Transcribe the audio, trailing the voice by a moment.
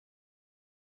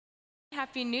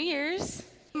Happy New Year's.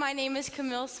 My name is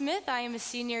Camille Smith. I am a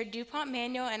senior at DuPont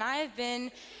Manual, and I have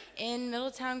been in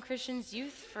Middletown Christian's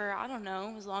youth for,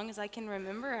 as long as I can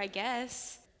remember, I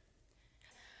guess.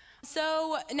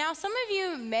 So now some of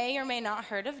you may or may not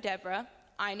heard of Deborah.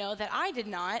 I know that I did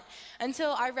not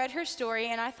until I read her story,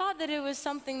 and I thought that it was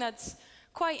something that's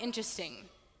quite interesting.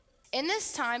 In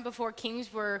this time, before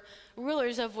kings were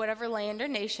rulers of whatever land or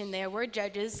nation, there were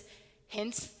judges,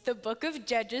 hence the book of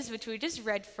Judges, which we just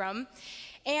read from.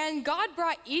 And God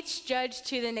brought each judge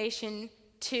to the nation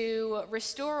to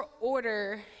restore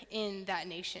order in that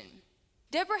nation.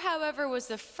 Deborah, however, was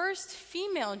the first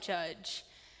female judge,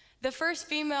 the first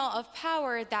female of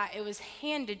power that it was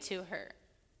handed to her.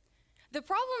 The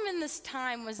problem in this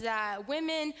time was that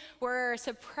women were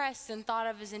suppressed and thought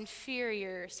of as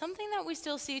inferior, something that we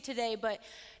still see today, but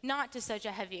not to such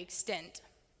a heavy extent.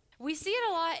 We see it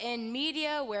a lot in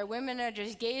media where women are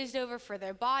just gazed over for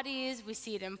their bodies. We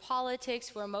see it in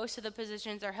politics where most of the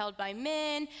positions are held by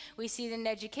men. We see it in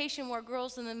education where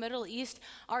girls in the Middle East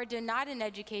are denied an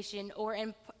education, or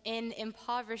in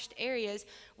impoverished areas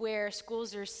where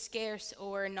schools are scarce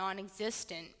or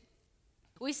non-existent.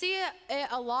 We see it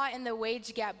a lot in the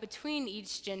wage gap between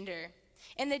each gender.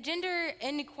 And the gender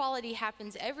inequality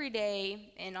happens every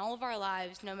day in all of our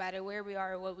lives, no matter where we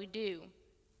are or what we do.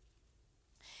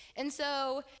 And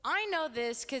so I know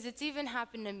this because it's even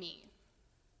happened to me.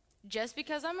 Just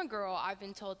because I'm a girl, I've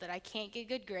been told that I can't get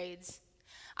good grades.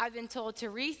 I've been told to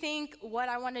rethink what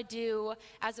I want to do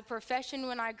as a profession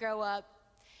when I grow up.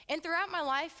 And throughout my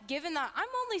life, given that I'm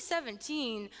only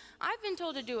 17, I've been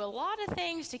told to do a lot of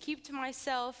things to keep to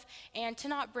myself and to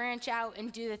not branch out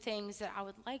and do the things that I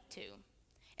would like to.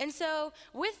 And so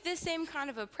with this same kind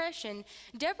of oppression,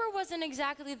 Deborah wasn't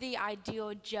exactly the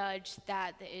ideal judge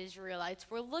that the Israelites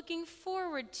were looking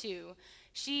forward to.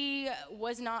 She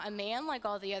was not a man like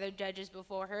all the other judges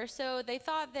before her, so they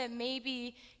thought that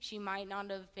maybe she might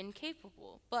not have been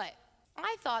capable. But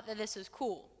I thought that this was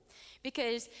cool,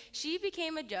 because she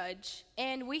became a judge,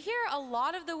 and we hear a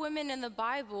lot of the women in the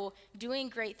Bible doing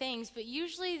great things, but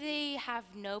usually they have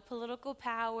no political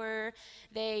power.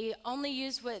 They only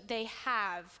use what they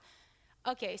have.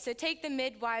 Okay, so take the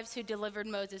midwives who delivered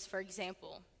Moses, for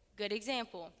example. Good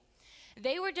example.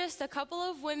 They were just a couple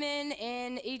of women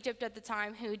in Egypt at the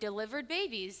time who delivered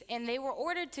babies, and they were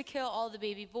ordered to kill all the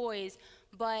baby boys,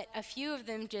 but a few of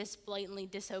them just blatantly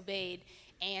disobeyed,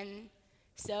 and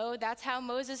so that's how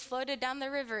Moses floated down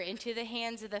the river into the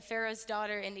hands of the Pharaoh's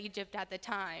daughter in Egypt at the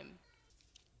time.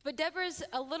 But Deborah's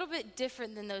a little bit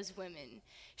different than those women.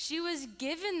 She was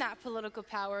given that political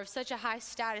power of such a high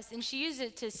status, and she used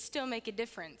it to still make a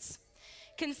difference.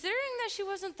 Considering that she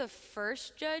wasn't the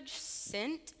first judge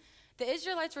sent, the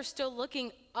Israelites were still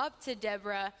looking up to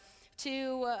Deborah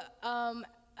to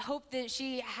hope that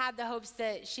she had the hopes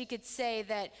that she could say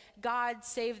that God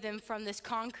saved them from this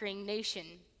conquering nation.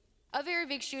 A very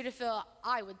big shoe to fill,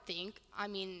 I would think.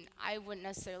 I wouldn't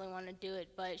necessarily want to do it,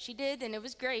 but she did, and it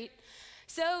was great.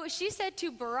 So she said to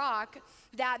Barak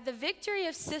that the victory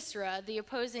of Sisera, the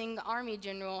opposing army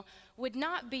general, would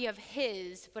not be of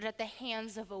his, but at the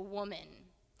hands of a woman.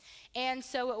 And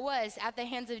so it was. At the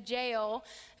hands of Jael,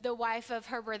 the wife of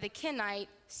Heber the Kenite,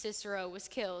 Sisera was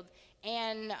killed.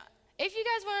 And if you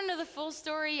guys want to know the full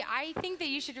story, I think that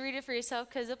you should read it for yourself,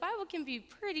 because the Bible can be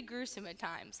pretty gruesome at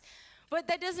times. But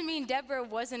that doesn't mean Deborah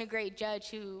wasn't a great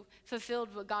judge who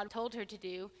fulfilled what God told her to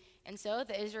do. And so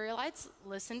the Israelites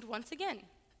listened once again.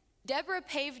 Deborah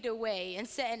paved a way and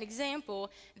set an example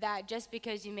that just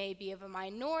because you may be of a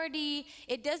minority,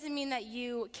 it doesn't mean that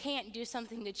you can't do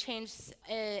something to change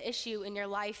an issue in your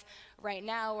life right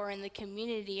now or in the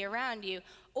community around you.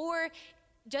 Or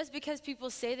just because people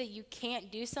say that you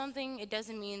can't do something, it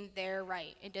doesn't mean they're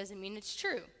right. It doesn't mean it's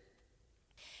true.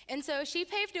 And so she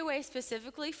paved a way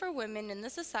specifically for women in the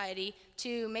society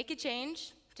to make a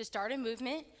change, to start a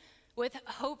movement, with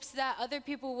hopes that other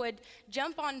people would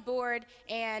jump on board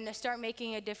and start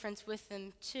making a difference with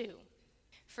them too.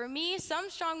 For me, some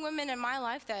strong women in my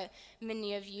life that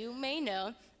many of you may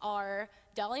know are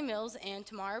Dolly Mills and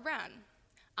Tamara Brown.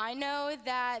 I know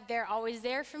that they're always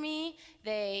there for me.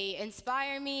 They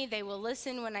inspire me. They will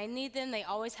listen when I need them. They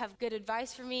always have good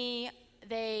advice for me.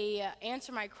 They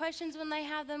answer my questions when they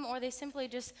have them, or they simply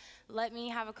just let me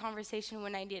have a conversation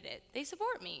when I need it. They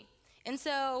support me. And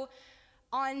so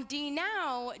on D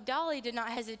Now, Dolly did not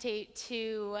hesitate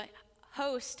to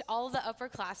host all of the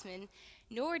upperclassmen,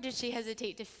 nor did she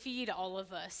hesitate to feed all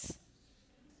of us.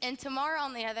 And Tamara,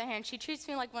 on the other hand, she treats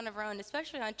me like one of her own,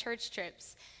 especially on church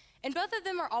trips. And both of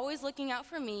them are always looking out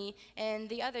for me and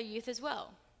the other youth as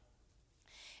well.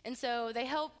 And so they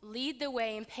help lead the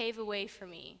way and pave a way for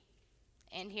me.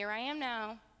 And here I am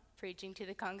now, preaching to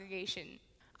the congregation.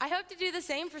 I hope to do the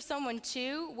same for someone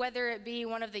too, whether it be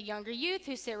one of the younger youth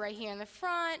who sit right here in the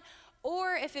front,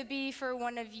 or if it be for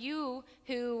one of you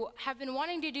who have been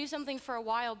wanting to do something for a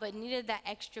while but needed that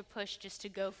extra push just to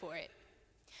go for it.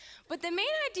 But the main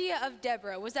idea of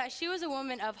Deborah was that she was a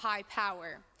woman of high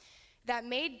power that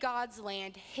made God's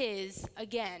land his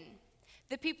again.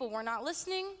 The people were not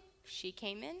listening. She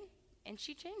came in and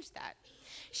she changed that.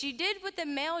 She did what the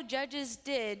male judges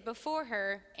did before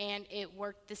her, and it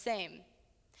worked the same.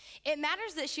 It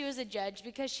matters that she was a judge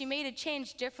because she made a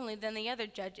change differently than the other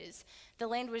judges. The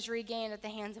land was regained at the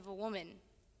hands of a woman.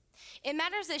 It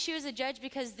matters that she was a judge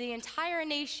because the entire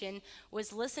nation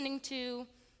was listening to,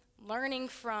 learning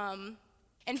from,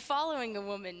 and following a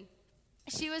woman.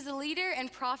 She was a leader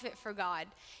and prophet for God,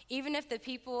 even if the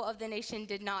people of the nation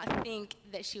did not think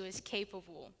that she was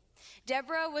capable.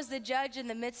 Deborah was the judge in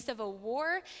the midst of a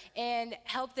war and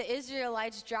helped the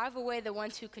Israelites drive away the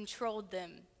ones who controlled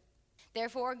them.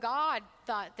 Therefore, God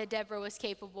thought that Deborah was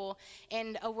capable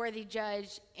and a worthy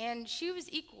judge, and she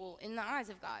was equal in the eyes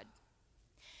of God.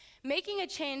 Making a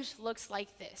change looks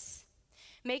like this.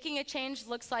 Making a change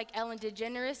looks like Ellen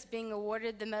DeGeneres being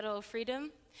awarded the Medal of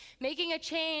Freedom. Making a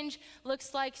change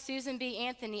looks like Susan B.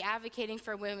 Anthony advocating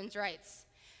for women's rights.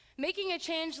 Making a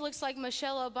change looks like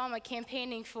Michelle Obama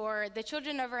campaigning for the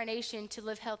children of our nation to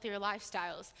live healthier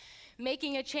lifestyles.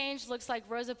 Making a change looks like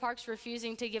Rosa Parks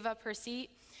refusing to give up her seat.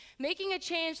 Making a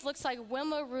change looks like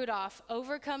Wilma Rudolph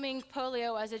overcoming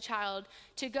polio as a child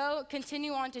to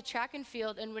continue on to track and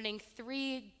field and winning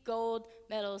 3 gold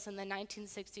medals in the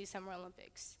 1960 Summer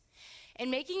Olympics.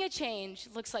 And making a change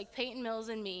looks like Peyton Mills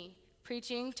and me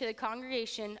preaching to the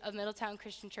congregation of Middletown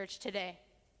Christian Church today.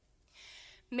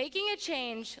 Making a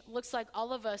change looks like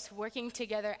all of us working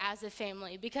together as a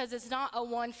family, because it's not a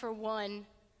one-for-one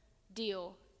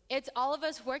deal. It's all of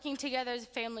us working together as a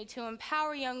family to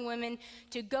empower young women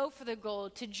to go for the goal,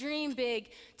 to dream big,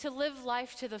 to live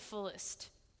life to the fullest.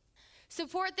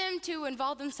 Support them to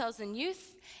involve themselves in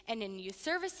youth and in youth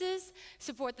services.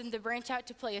 Support them to branch out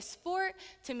to play a sport,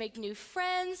 to make new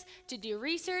friends, to do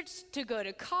research, to go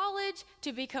to college,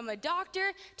 to become a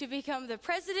doctor, to become the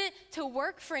president, to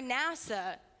work for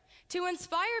NASA, to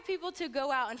inspire people to go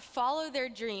out and follow their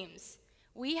dreams.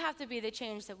 We have to be the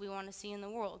change that we want to see in the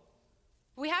world.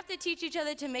 We have to teach each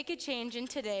other to make a change in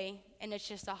today, and it's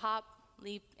just a hop,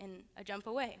 leap, and a jump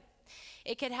away.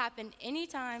 It could happen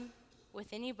anytime, with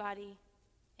anybody,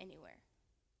 anywhere.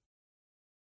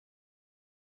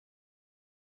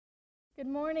 Good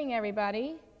morning,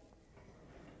 everybody.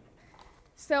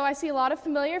 So I see a lot of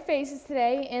familiar faces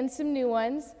today and some new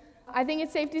ones. I think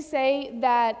it's safe to say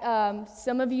that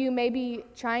some of you may be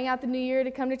trying out the new year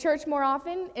to come to church more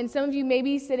often, and some of you may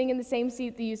be sitting in the same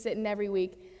seat that you sit in every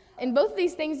week. And both of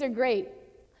these things are great.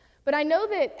 But I know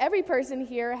that every person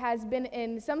here has been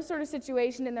in some sort of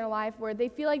situation in their life where they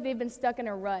feel like they've been stuck in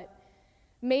a rut.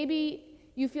 Maybe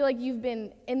you feel like you've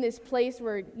been in this place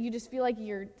where you just feel like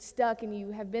you're stuck and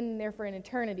you have been there for an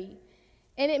eternity.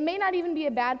 And it may not even be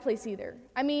a bad place either.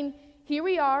 I mean, here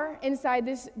we are inside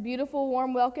this beautiful,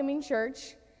 warm, welcoming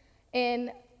church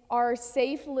in our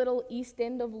safe little east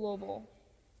end of Louisville.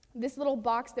 This little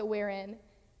box that we're in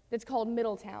that's called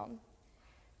Middletown,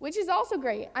 which is also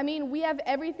great. I mean, we have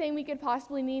everything we could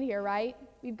possibly need here, right?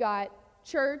 We've got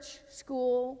church,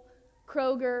 school,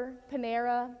 Kroger,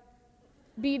 Panera,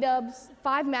 B-Dubs,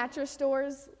 5 mattress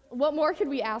stores. What more could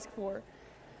we ask for?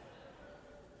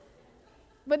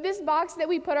 But this box that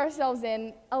we put ourselves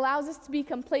in allows us to be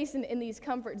complacent in these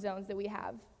comfort zones that we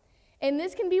have. And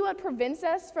this can be what prevents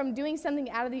us from doing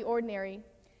something out of the ordinary,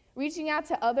 reaching out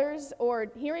to others, or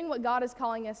hearing what God is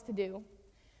calling us to do.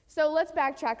 So let's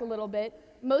backtrack a little bit.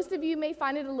 Most of you may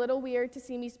find it a little weird to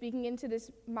see me speaking into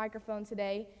this microphone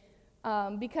today,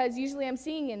 because usually I'm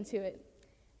singing into it.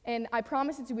 And I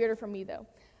promise it's weirder for me, though.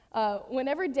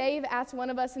 Whenever Dave asks one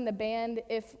of us in the band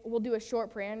if we'll do a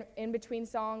short prayer in between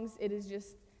songs, it is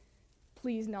just,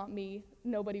 please not me.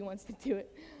 Nobody wants to do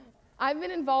it. I've been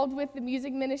involved with the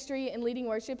music ministry and leading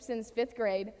worship since 5th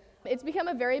grade. It's become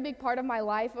a very big part of my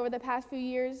life over the past few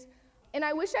years. And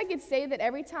I wish I could say that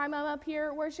every time I'm up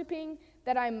here worshiping,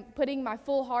 that I'm putting my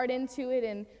full heart into it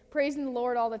and praising the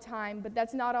Lord all the time, but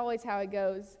that's not always how it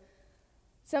goes.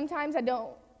 Sometimes I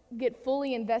don't get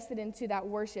fully invested into that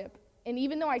worship. And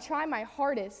even though I try my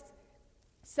hardest,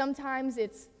 sometimes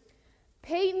it's,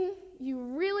 Peyton, you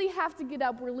really have to get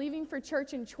up. We're leaving for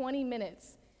church in 20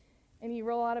 minutes. And you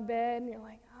roll out of bed and you're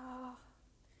like,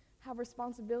 have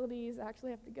responsibilities, I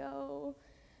actually have to go.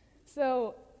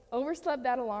 So, overslept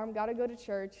that alarm, got to go to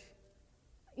church.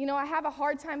 You know, I have a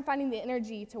hard time finding the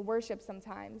energy to worship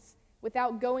sometimes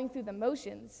without going through the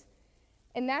motions.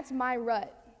 And that's my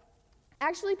rut.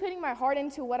 Actually putting my heart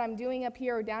into what I'm doing up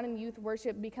here or down in youth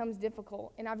worship becomes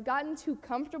difficult, and I've gotten too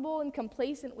comfortable and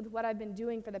complacent with what I've been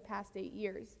doing for the past 8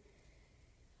 years.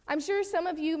 I'm sure some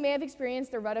of you may have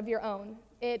experienced a rut of your own.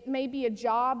 It may be a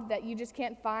job that you just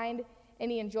can't find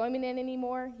any enjoyment in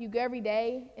anymore. You go every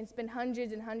day and spend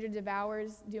hundreds and hundreds of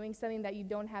hours doing something that you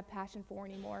don't have passion for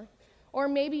anymore. Or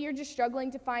maybe you're just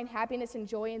struggling to find happiness and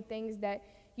joy in things that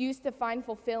you used to find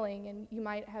fulfilling, and you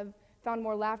might have found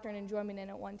more laughter and enjoyment in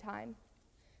at one time.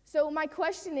 So my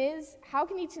question is, how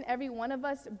can each and every one of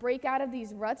us break out of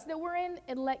these ruts that we're in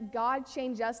and let God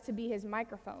change us to be his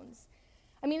microphones?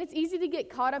 I mean, it's easy to get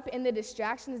caught up in the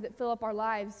distractions that fill up our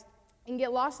lives and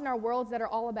get lost in our worlds that are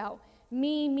all about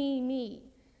me, me, me.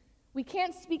 We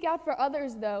can't speak out for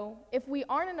others, though, if we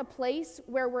aren't in a place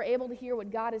where we're able to hear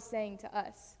what God is saying to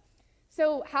us.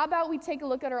 So how about we take a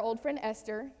look at our old friend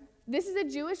Esther? This is a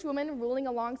Jewish woman ruling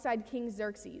alongside King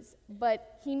Xerxes,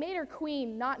 but he made her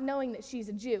queen not knowing that she's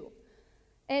a Jew.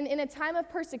 And in a time of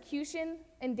persecution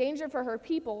and danger for her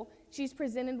people, she's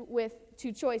presented with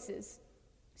two choices.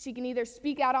 She can either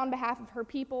speak out on behalf of her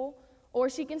people, or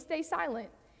she can stay silent.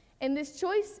 And this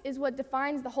choice is what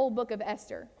defines the whole book of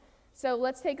Esther. So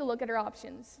let's take a look at her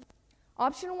options.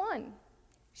 Option 1,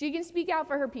 she can speak out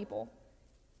for her people.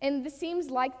 And this seems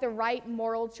like the right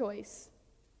moral choice.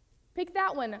 Pick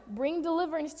that one. Bring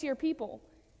deliverance to your people.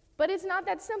 But it's not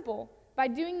that simple. By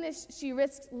doing this, she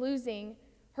risks losing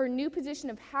her new position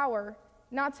of power,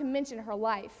 not to mention her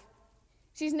life.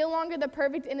 She's no longer the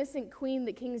perfect, innocent queen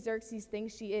that King Xerxes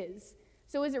thinks she is.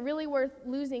 So is it really worth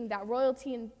losing that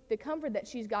royalty and the comfort that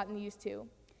she's gotten used to?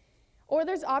 Or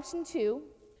there's option 2.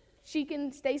 She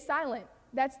can stay silent.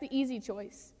 That's the easy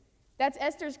choice. That's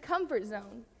Esther's comfort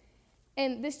zone.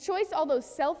 And this choice, although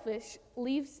selfish,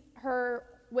 leaves her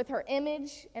with her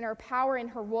image and her power and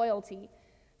her royalty.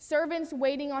 Servants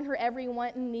waiting on her every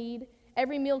want and need,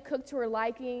 every meal cooked to her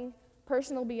liking,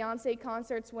 personal Beyonce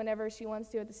concerts whenever she wants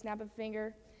to at the snap of a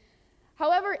finger.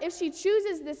 However, if she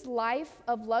chooses this life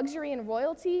of luxury and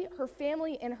royalty, her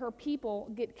family and her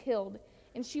people get killed,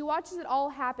 and she watches it all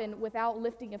happen without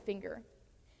lifting a finger.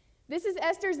 This is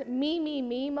Esther's me, me,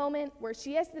 me moment, where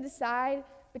she has to decide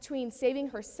between saving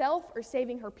herself or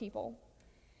saving her people.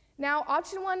 Now,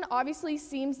 option 1 obviously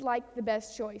seems like the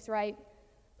best choice, right?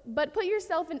 But put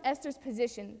yourself in Esther's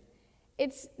position.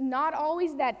 It's not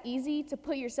always that easy to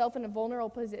put yourself in a vulnerable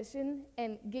position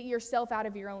and get yourself out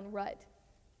of your own rut.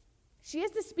 She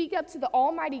has to speak up to the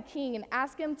Almighty King and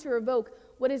ask him to revoke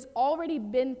what has already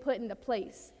been put into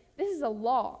place. This is a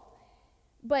law.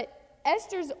 But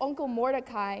Esther's uncle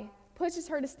Mordecai pushes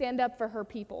her to stand up for her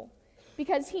people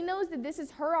because he knows that this is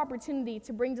her opportunity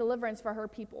to bring deliverance for her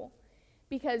people.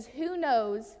 Because who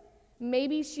knows,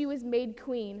 maybe she was made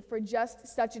queen for just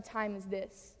such a time as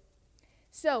this.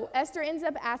 So Esther ends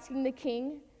up asking the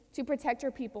king to protect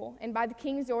her people, and by the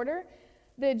king's order,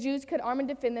 the Jews could arm and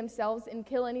defend themselves and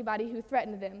kill anybody who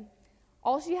threatened them.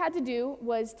 All she had to do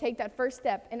was take that first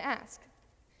step and ask.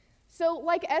 So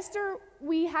like Esther,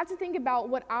 we have to think about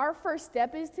what our first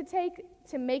step is to take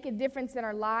to make a difference in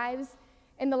our lives,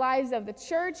 in the lives of the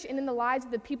church, and in the lives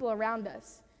of the people around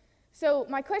us. So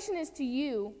my question is to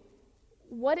you,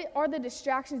 what are the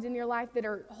distractions in your life that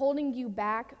are holding you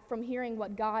back from hearing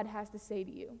what God has to say to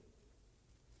you?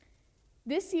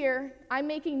 This year, I'm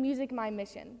making music my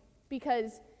mission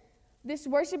because this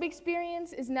worship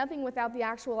experience is nothing without the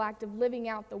actual act of living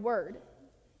out the word.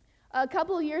 A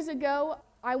couple of years ago,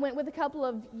 I went with a couple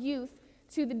of youth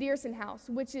to the Dearson House,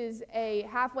 which is a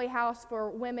halfway house for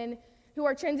women who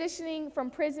are transitioning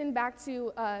from prison back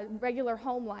to regular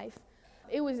home life.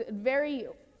 It was a very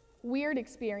weird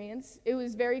experience. It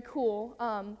was very cool.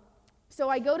 So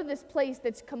I go to this place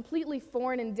that's completely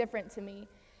foreign and different to me.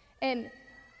 And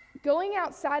going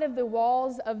outside of the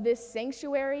walls of this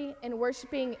sanctuary and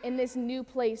worshiping in this new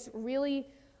place really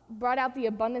brought out the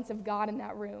abundance of God in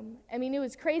that room. I mean, it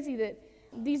was crazy that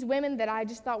these women that I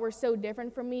just thought were so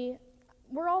different from me,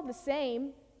 we're all the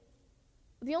same.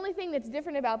 The only thing that's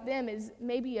different about them is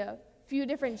maybe a few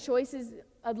different choices,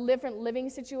 a different living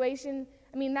situation.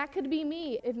 I mean, that could be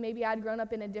me if maybe I'd grown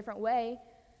up in a different way.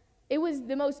 It was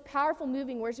the most powerful,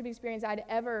 moving worship experience I'd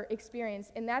ever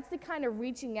experienced, and that's the kind of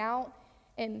reaching out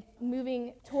and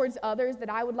moving towards others that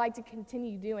I would like to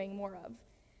continue doing more of.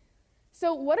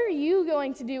 So what are you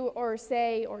going to do or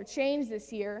say or change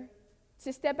this year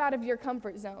to step out of your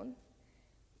comfort zone?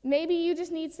 Maybe you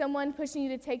just need someone pushing you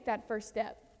to take that first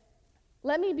step.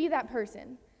 Let me be that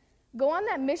person. Go on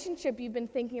that mission trip you've been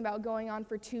thinking about going on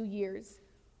for 2 years.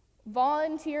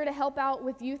 Volunteer to help out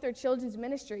with youth or children's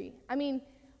ministry. I mean,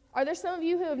 are there some of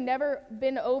you who have never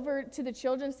been over to the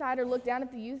children's side or looked down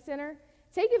at the youth center?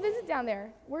 Take a visit down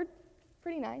there. We're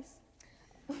pretty nice.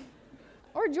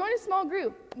 Or join a small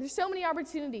group. There's so many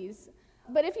opportunities.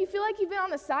 But if you feel like you've been on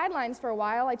the sidelines for a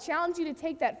while, I challenge you to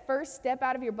take that first step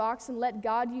out of your box and let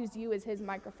God use you as his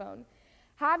microphone.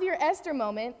 Have your Esther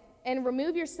moment and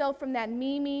remove yourself from that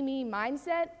me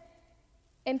mindset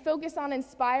and focus on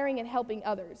inspiring and helping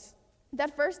others.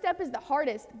 That first step is the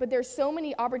hardest, but there's so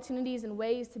many opportunities and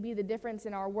ways to be the difference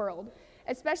in our world,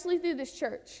 especially through this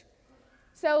church.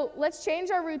 So let's change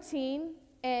our routine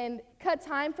and cut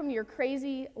time from your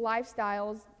crazy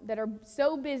lifestyles that are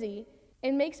so busy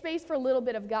and make space for a little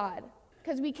bit of God.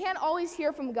 Because we can't always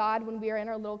hear from God when we are in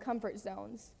our little comfort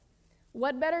zones.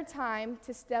 What better time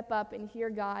to step up and hear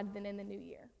God than in the new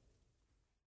year?